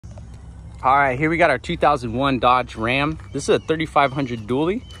All right, here we got our 2001 Dodge Ram. This is a 3500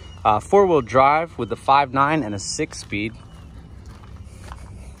 dually, 4-wheel drive with a 5.9 and a 6-speed.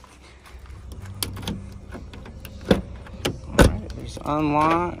 All right, there's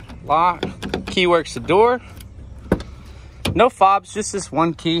unlock, lock, key works the door. No fobs, just this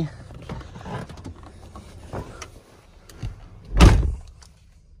one key.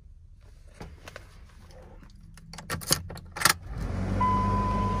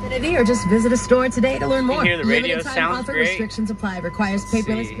 Or just visit a store today to learn more. You hear the radio sounds great. Restrictions apply. Requires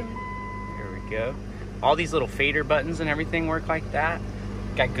paperless. Here we go. All these little fader buttons and everything work like that.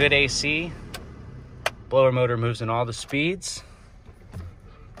 Got good AC. Blower motor moves in all the speeds.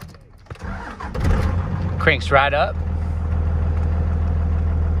 Cranks right up.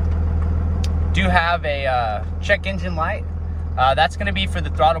 Do have a check engine light. That's going to be for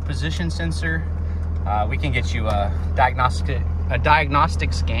the throttle position sensor. We can get you a diagnostic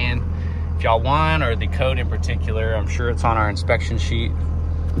scan if y'all want, or the code in particular. I'm sure it's on our inspection sheet.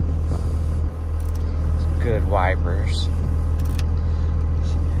 Good wipers.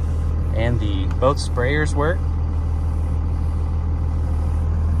 And both sprayers work.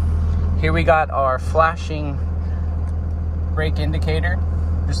 Here we got our flashing brake indicator,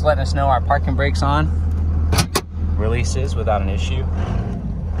 just letting us know our parking brake's on. Releases without an issue.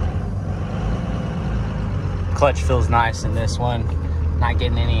 Clutch feels nice in this one. Not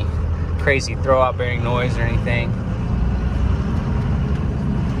getting any crazy throwout bearing noise or anything.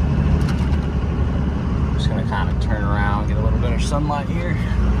 Just gonna kind of turn around, get a little bit of sunlight here.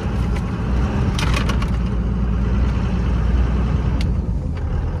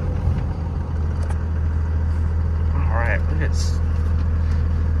 All right,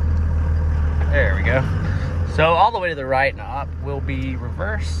 there we go. So all the way to the right and up will be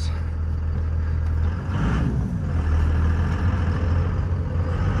reversed.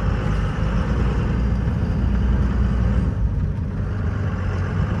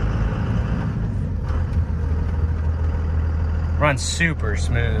 Runs super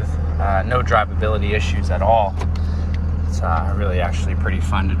smooth, no drivability issues at all. It's really actually pretty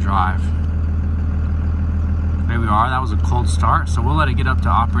fun to drive. There we are, that was a cold start, so we'll let it get up to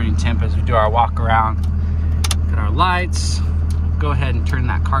operating temp as we do our walk around. Got our lights. Go ahead and turn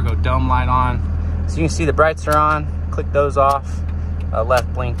that cargo dome light on. So you can see the brights are on, click those off.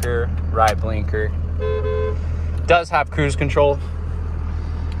 Left blinker, right blinker. Does have cruise control.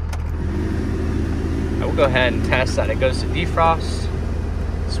 We'll go ahead and test that it goes to defrost.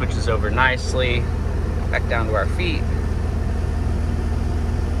 Switches over nicely. Back down to our feet.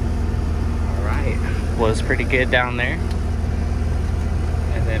 All right, was pretty good down there.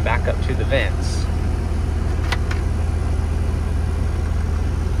 And then back up to the vents.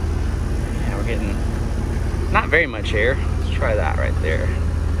 Yeah, we're getting not very much air. Let's try that right there.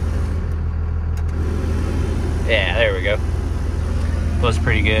 Yeah, there we go. Was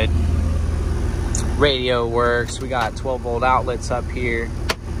pretty good. Radio works. We got 12-volt outlets up here.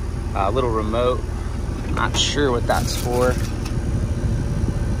 A little remote. Not sure what that's for.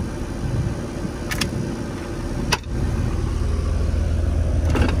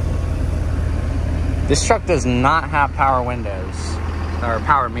 This truck does not have power windows or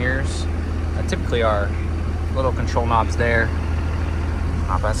power mirrors. Typically our little control knobs there.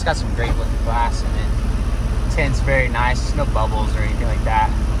 But it's got some great looking glass in it. Tint's very nice. No bubbles or anything like that.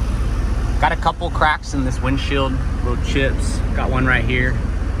 Got a couple cracks in this windshield, little chips. Got one right here.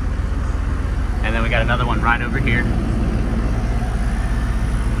 And then we got another one right over here.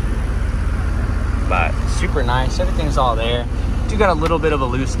 But super nice, everything's all there. Do got a little bit of a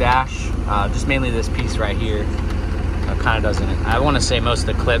loose dash, just mainly this piece right here. Kind of doesn't, I want to say most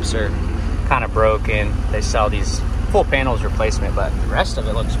of the clips are kind of broken. They sell these full panels replacement, but the rest of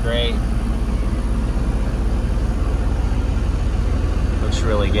it looks great. Looks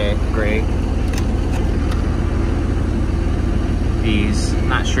really great. These,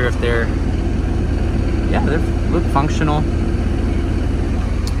 not sure if they're, yeah, they look functional.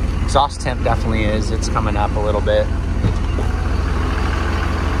 Exhaust temp definitely is. It's coming up a little bit.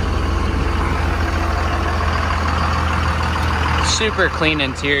 Super clean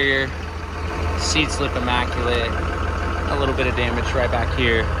interior. Seats look immaculate. A little bit of damage right back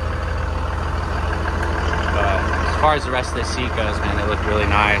here. But as far as the rest of the seat goes, man, they look really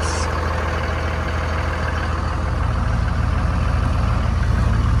nice.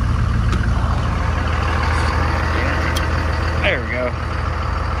 There we go.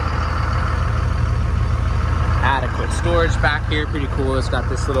 Adequate storage back here, pretty cool. It's got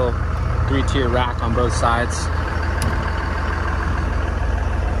this little 3-tier rack on both sides.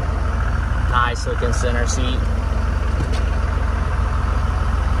 Nice looking center seat.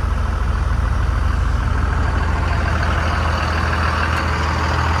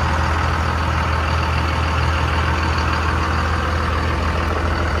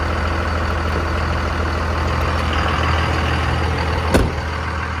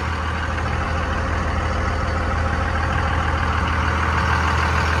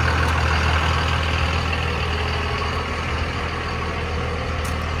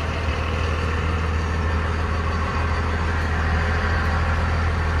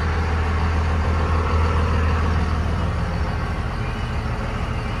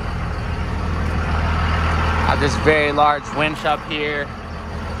 this very large winch up here.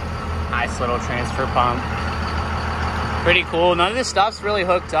 Nice little transfer pump. Pretty cool. None of this stuff's really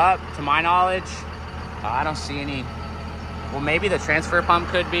hooked up, to my knowledge. I don't see any. Well, maybe the transfer pump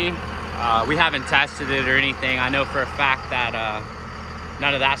could be. We haven't tested it or anything. I know for a fact that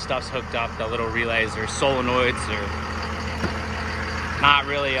none of that stuff's hooked up. The little relays or solenoids are not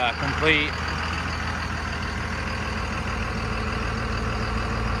really complete.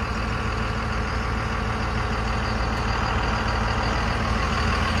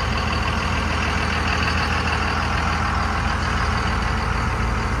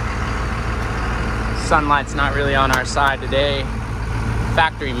 Sunlight's not really on our side today.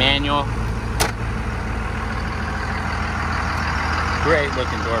 Factory manual. Great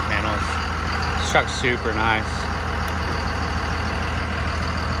looking door panels. This truck's super nice.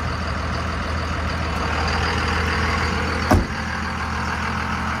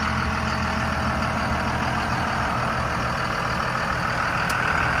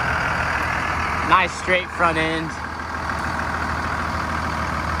 Nice straight front end.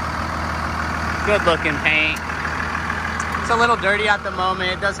 Good looking paint. It's a little dirty at the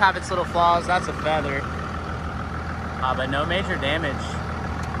moment. It does have its little flaws. That's a feather. But no major damage.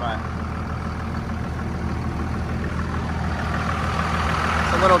 But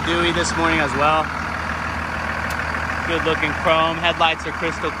it's a little dewy this morning as well. Good looking chrome. Headlights are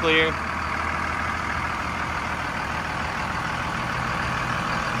crystal clear.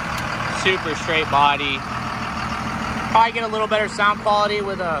 Super straight body. Probably get a little better sound quality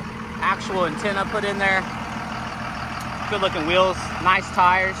with a actual antenna put in there. Good looking wheels, nice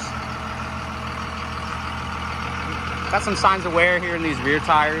tires. Got some signs of wear here in these rear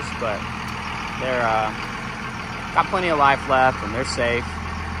tires, but they're got plenty of life left and they're safe.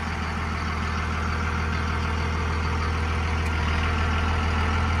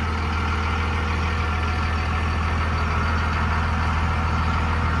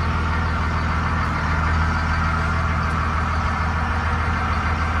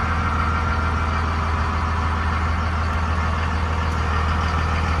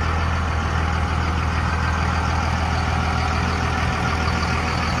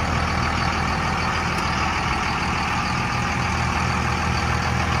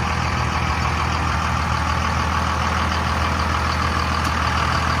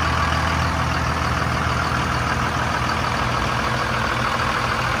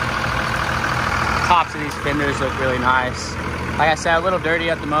 Tops of these fenders look really nice. Like I said, a little dirty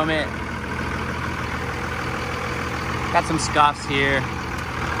at the moment. Got some scuffs here.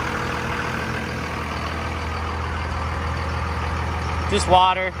 Just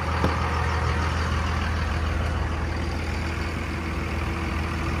water.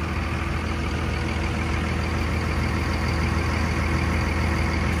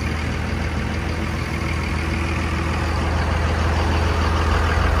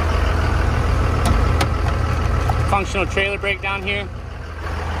 Functional trailer brake down here.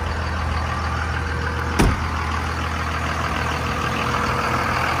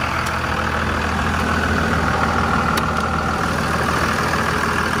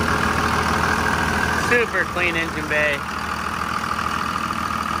 Super clean engine bay.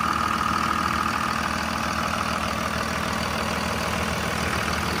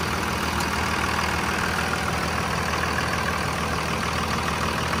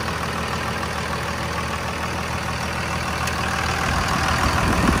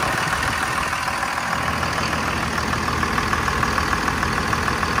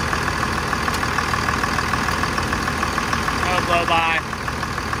 Blow by.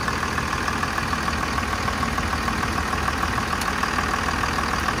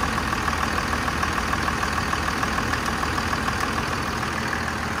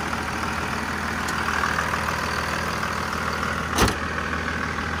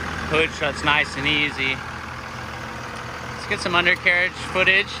 Hood shuts nice and easy. Let's get some undercarriage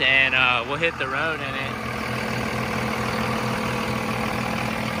footage and we'll hit the road in it.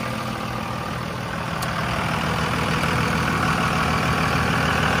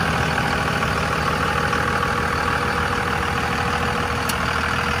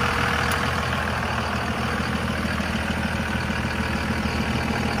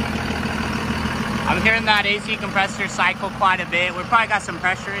 I'm hearing that AC compressor cycle quite a bit. We've probably got some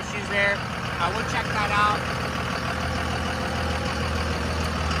pressure issues there. We'll check that out.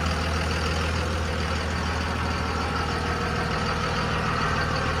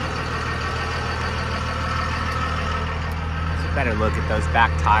 Let's better look at those back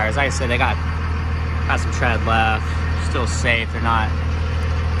tires. Like I said, they got some tread left. Still safe. They're not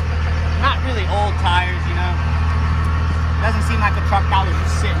really old tires, you know. Doesn't seem like a truck that was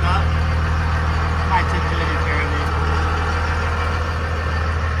just sitting up. I took really good care of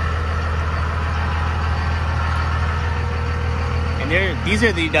it. And these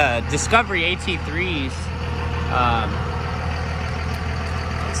are the Discovery AT3s.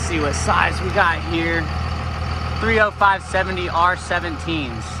 Let's see what size we got here. 305/70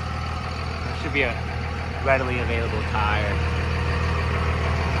 R17s. That should be a readily available tire.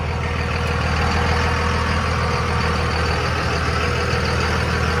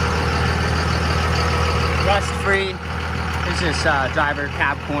 Rust free. This is driver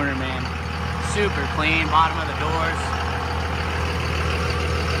cab corner, man. Super clean. Bottom of the doors.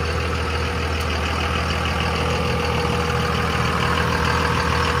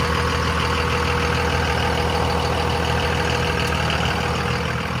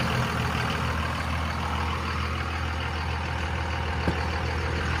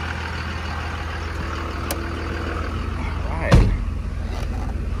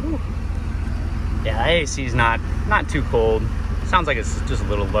 Yeah, the AC's not too cold. Sounds like it's just a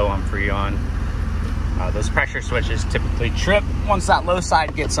little low on Freon. Those pressure switches typically trip once that low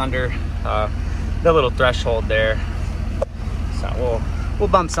side gets under the little threshold there. So we'll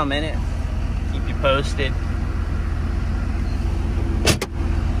bump some in it. Keep you posted.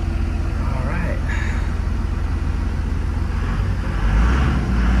 All right.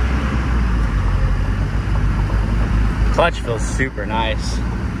 Clutch feels super nice.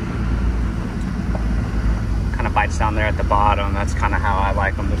 Kind of bites down there at the bottom. That's kind of how I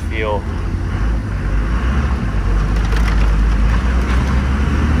like them to feel.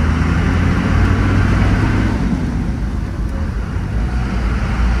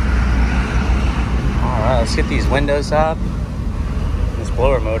 Alright, let's get these windows up. This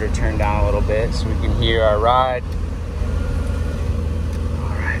blower motor turned down a little bit so we can hear our ride.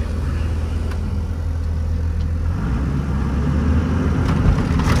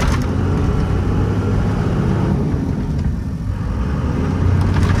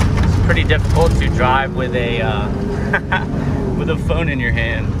 Pretty difficult to drive with a with a phone in your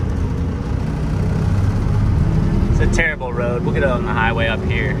hand. It's a terrible road. We'll get it on the highway up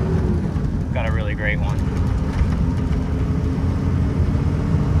here. We've got a really great one.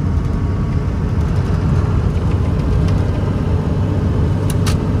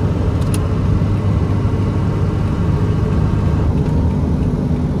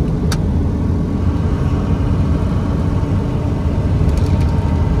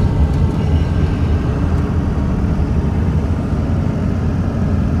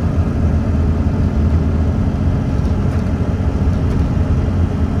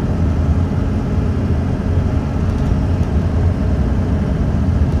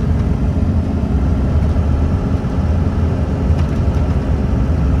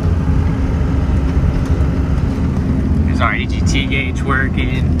 Our EGT gauge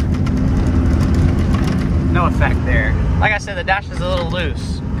working. No effect there. Like I said, the dash is a little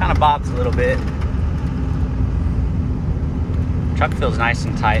loose. Kind of bobs a little bit. Truck feels nice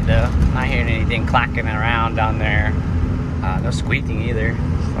and tight though. Not hearing anything clacking around down there. No squeaking either.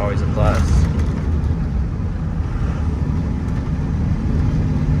 It's always a plus.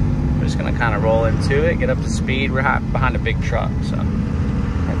 We're just gonna kind of roll into it, get up to speed. We're behind a big truck, so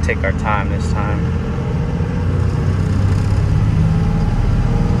we're gonna take our time this time.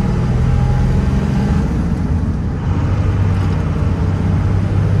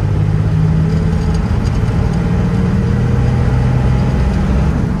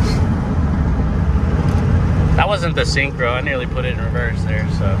 That wasn't the synchro. I nearly put it in reverse there,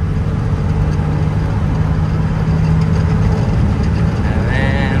 so. And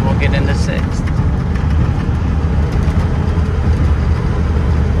then we'll get into sixth.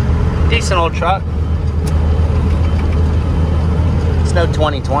 Decent old truck. It's no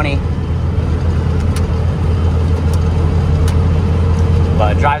 2020.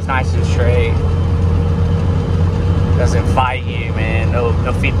 But it drives nice and straight. Doesn't fight you, man. No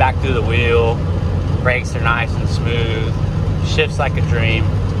feedback through the wheel. Brakes are nice and smooth. Shifts like a dream.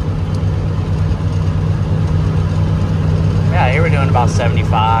 Yeah, here we're doing about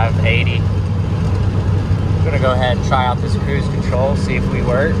 75, 80. I'm gonna go ahead and try out this cruise control, see if we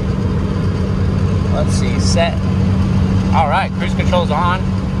work. Let's see, set. All right, cruise control's on.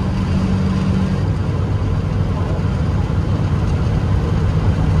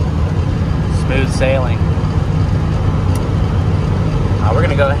 Smooth sailing. We're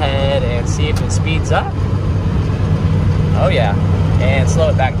gonna go ahead and see if it speeds up. Oh yeah, and slow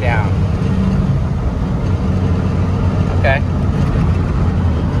it back down. Okay.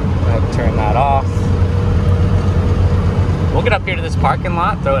 Go ahead and turn that off. We'll get up here to this parking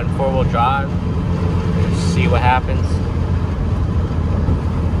lot, throw it in 4-wheel drive, just see what happens.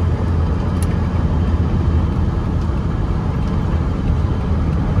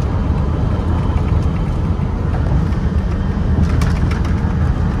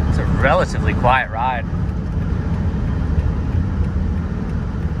 relatively quiet ride.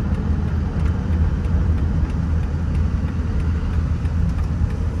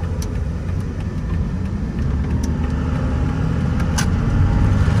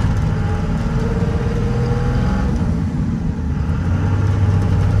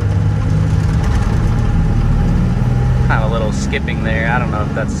 Kind of a little skipping there. I don't know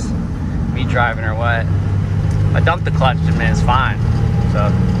if that's me driving or what. I dumped the clutch and man, it's fine.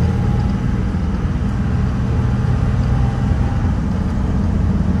 So.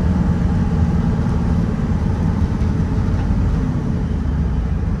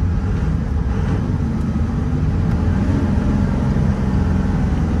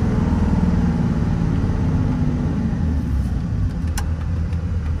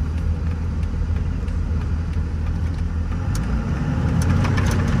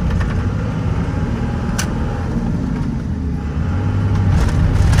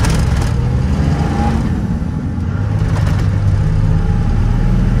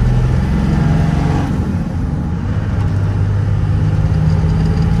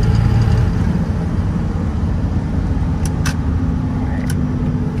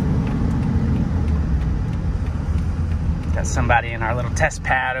 Got somebody in our little test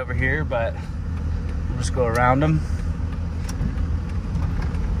pad over here, but we'll just go around them.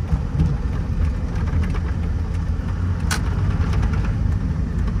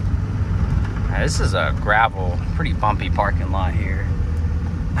 Now, this is a gravel, pretty bumpy parking lot here.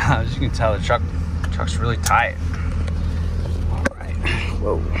 As you can tell, the truck's really tight. All right,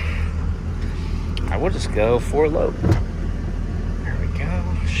 whoa. I will just go 4 low. There we go,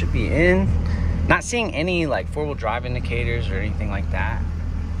 should be in. Not seeing any like 4-wheel drive indicators or anything like that,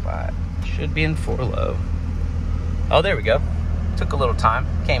 but should be in 4 low. Oh, there we go. Took a little time,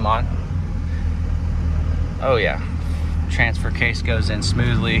 came on. Oh yeah, transfer case goes in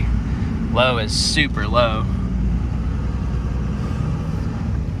smoothly. Low is super low.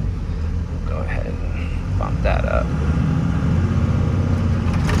 Go ahead and bump that up.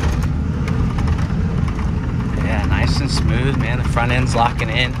 Yeah, nice and smooth, man. The front end's locking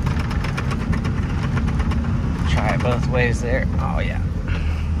in. Try it both ways there. Oh yeah.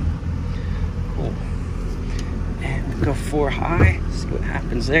 Cool. And go 4 high. See what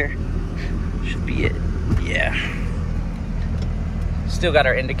happens there. Should be it. Yeah. Still got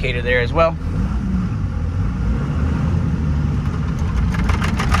our indicator there as well.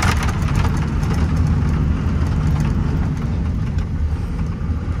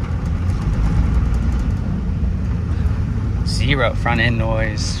 Zero front end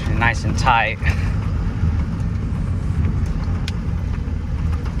noise. Nice and tight.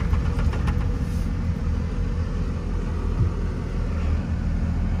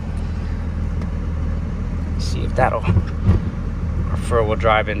 See if that'll, our 4-wheel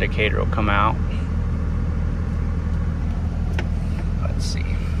drive indicator will come out. Let's see.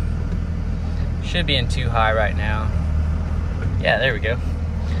 Should be in 2 high right now. Yeah, there we go.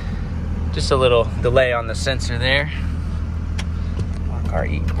 Just a little delay on the sensor there.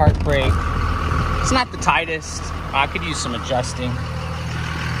 Park brake. It's not the tightest. I could use some adjusting.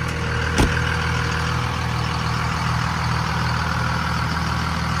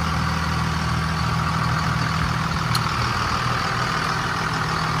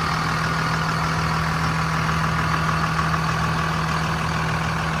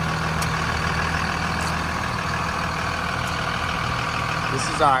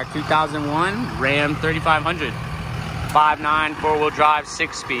 This is our 2001 Ram 3500. 5.9 4-wheel drive,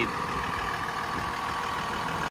 6-speed.